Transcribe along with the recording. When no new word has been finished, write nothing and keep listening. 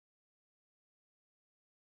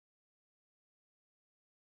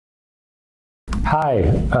Hi,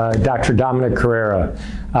 Dr. Dominic Carreira.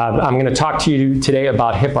 I'm going to talk to you today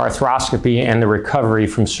about hip arthroscopy and the recovery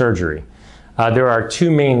from surgery. There are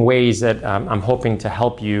two main ways that I'm hoping to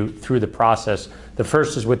help you through the process. The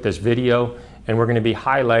first is with this video, and we're going to be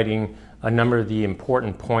highlighting a number of the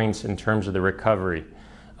important points in terms of the recovery.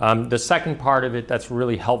 The second part of it that's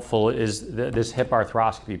really helpful is this hip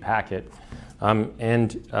arthroscopy packet.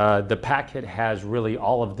 The packet has really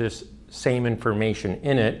all of this same information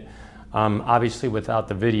in it, obviously without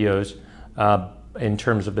the videos in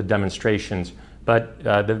terms of the demonstrations. But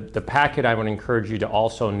the packet, I would encourage you to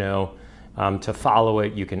also know to follow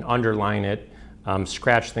it. You can underline it,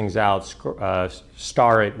 scratch things out,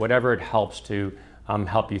 star it, whatever it helps to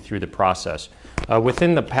help you through the process.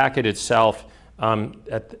 Within the packet itself,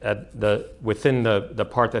 within the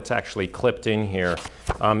part that's actually clipped in here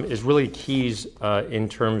is really keys in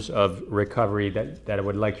terms of recovery that I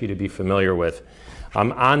would like you to be familiar with.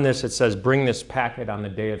 On this, it says, bring this packet on the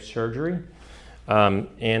day of surgery.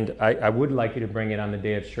 And I would like you to bring it on the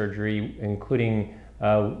day of surgery, including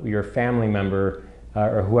your family member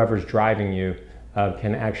or whoever's driving you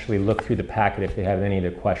can actually look through the packet if they have any of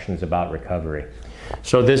the questions about recovery.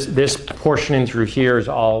 So this portion in through here is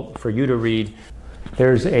all for you to read.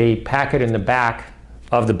 There's a packet in the back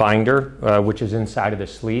of the binder, which is inside of the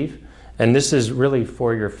sleeve. And this is really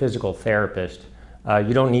for your physical therapist.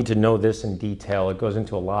 You don't need to know this in detail. It goes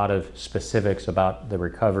into a lot of specifics about the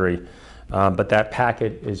recovery. But that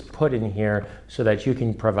packet is put in here so that you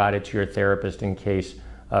can provide it to your therapist in case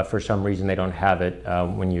for some reason they don't have it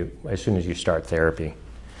as soon as you start therapy.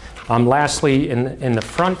 Lastly, in the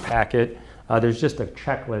front packet, there's just a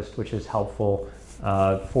checklist which is helpful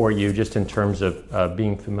for you just in terms of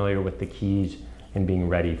being familiar with the keys and being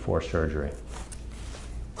ready for surgery.